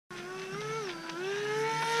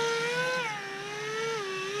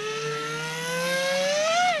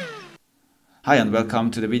Hi and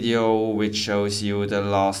welcome to the video which shows you the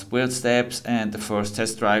last build steps and the first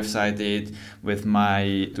test drives I did with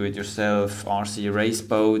my do-it-yourself RC race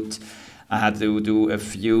boat. I had to do a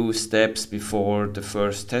few steps before the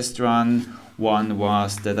first test run. One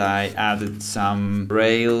was that I added some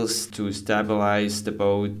rails to stabilize the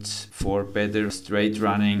boat for better straight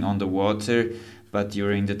running on the water. But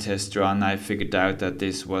during the test run I figured out that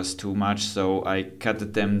this was too much, so I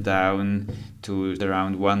cut them down to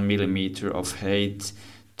around 1 millimeter of height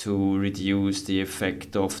to reduce the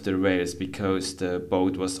effect of the rails because the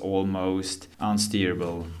boat was almost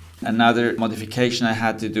unsteerable. Another modification I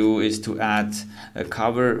had to do is to add a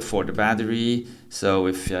cover for the battery, so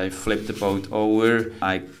if I flip the boat over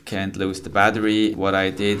I can't lose the battery. What I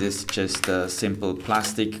did is just a simple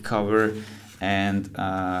plastic cover and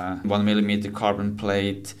 1 millimeter carbon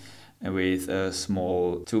plate with a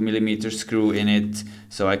small 2 millimeter screw in it,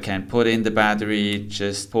 so I can put in the battery,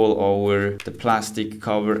 just pull over the plastic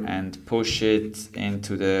cover and push it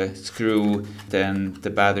into the screw. Then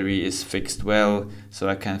the battery is fixed well, so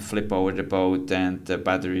I can flip over the boat and the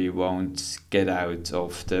battery won't get out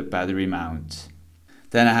of the battery mount.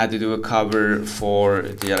 Then I had to do a cover for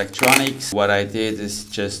the electronics. What I did is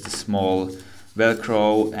just a small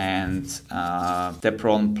Velcro and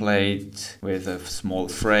Teflon plate with a small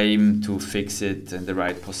frame to fix it in the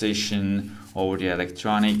right position over the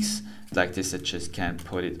electronics. Like this, I just can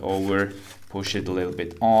put it over, push it a little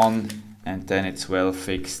bit on, and then it's well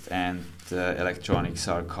fixed and the electronics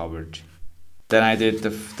are covered. Then I did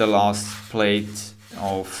the last plate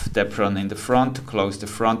of Teflon in the front to close the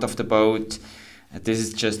front of the boat. This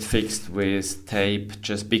is just fixed with tape,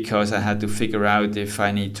 just because I had to figure out if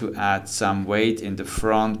I need to add some weight in the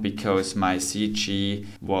front, because my CG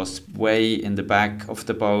was way in the back of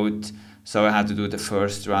the boat. So I had to do the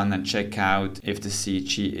first run and check out if the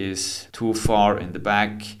CG is too far in the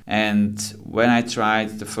back. And when I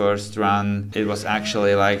tried the first run, it was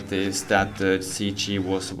actually like this, that the CG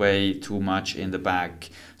was way too much in the back.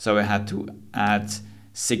 So I had to add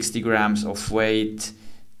 60 grams of weight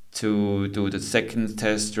to do the second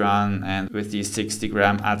test run, and with these 60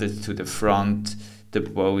 grams added to the front, the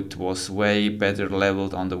boat was way better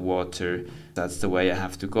leveled on the water. That's the way I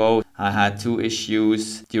have to go. I had two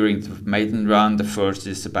issues during the maiden run. The first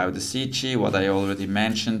is about the CG, what I already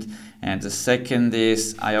mentioned, and the second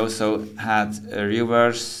is I also had a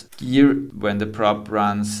reverse gear when the prop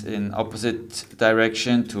runs in opposite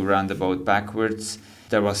direction to run the boat backwards.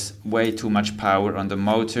 There was way too much power on the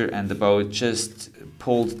motor and the boat just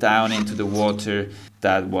pulled down into the water.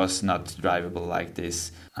 That was not drivable like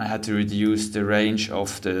this. I had to reduce the range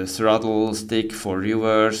of the throttle stick for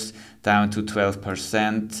reverse down to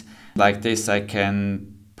 12%. Like this I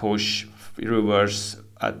can push reverse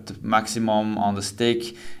at the maximum on the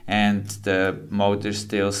stick and the motor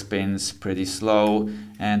still spins pretty slow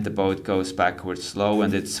and the boat goes backwards slow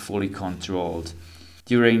and it's fully controlled.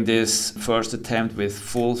 During this first attempt with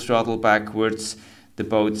full throttle backwards, the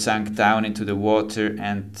boat sank down into the water,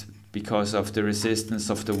 and because of the resistance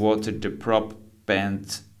of the water, the prop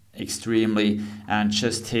bent extremely and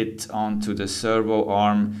just hit onto the servo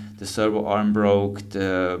arm. The servo arm broke,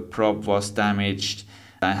 the prop was damaged.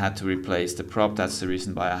 I had to replace the prop. That's the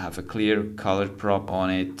reason why I have a clear colored prop on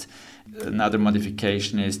it. Another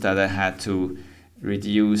modification is that I had to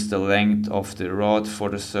reduce the length of the rod for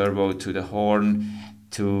the servo to the horn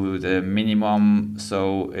to the minimum,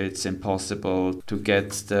 so it's impossible to get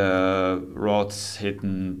the rods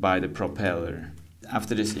hidden by the propeller.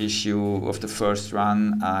 After this issue of the first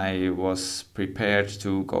run, I was prepared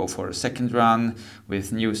to go for a second run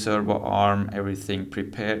with new servo arm, everything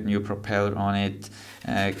prepared, new propeller on it,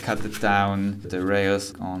 cut it down, the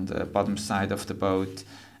rails on the bottom side of the boat.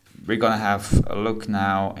 We're gonna have a look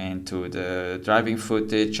now into the driving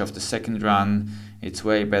footage of the second run. It's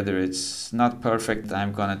way better. It's not perfect.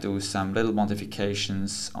 I'm gonna do some little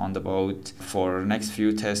modifications on the boat for next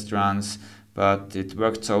few test runs, but it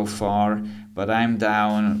worked so far. But I'm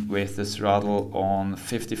down with the throttle on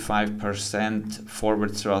 55%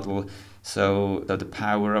 forward throttle, so that the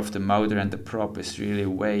power of the motor and the prop is really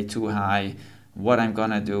way too high. What I'm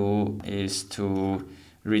gonna do is to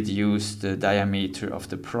reduce the diameter of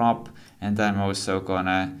the prop, and I'm also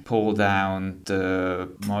gonna pull down the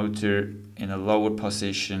motor in a lower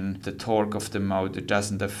position. The torque of the motor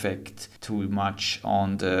doesn't affect too much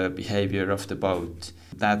on the behavior of the boat.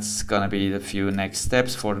 That's gonna be the few next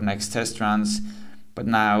steps for the next test runs. But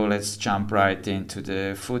now let's jump right into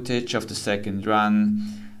the footage of the second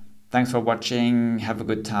run. Thanks for watching, have a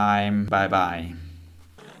good time, bye bye.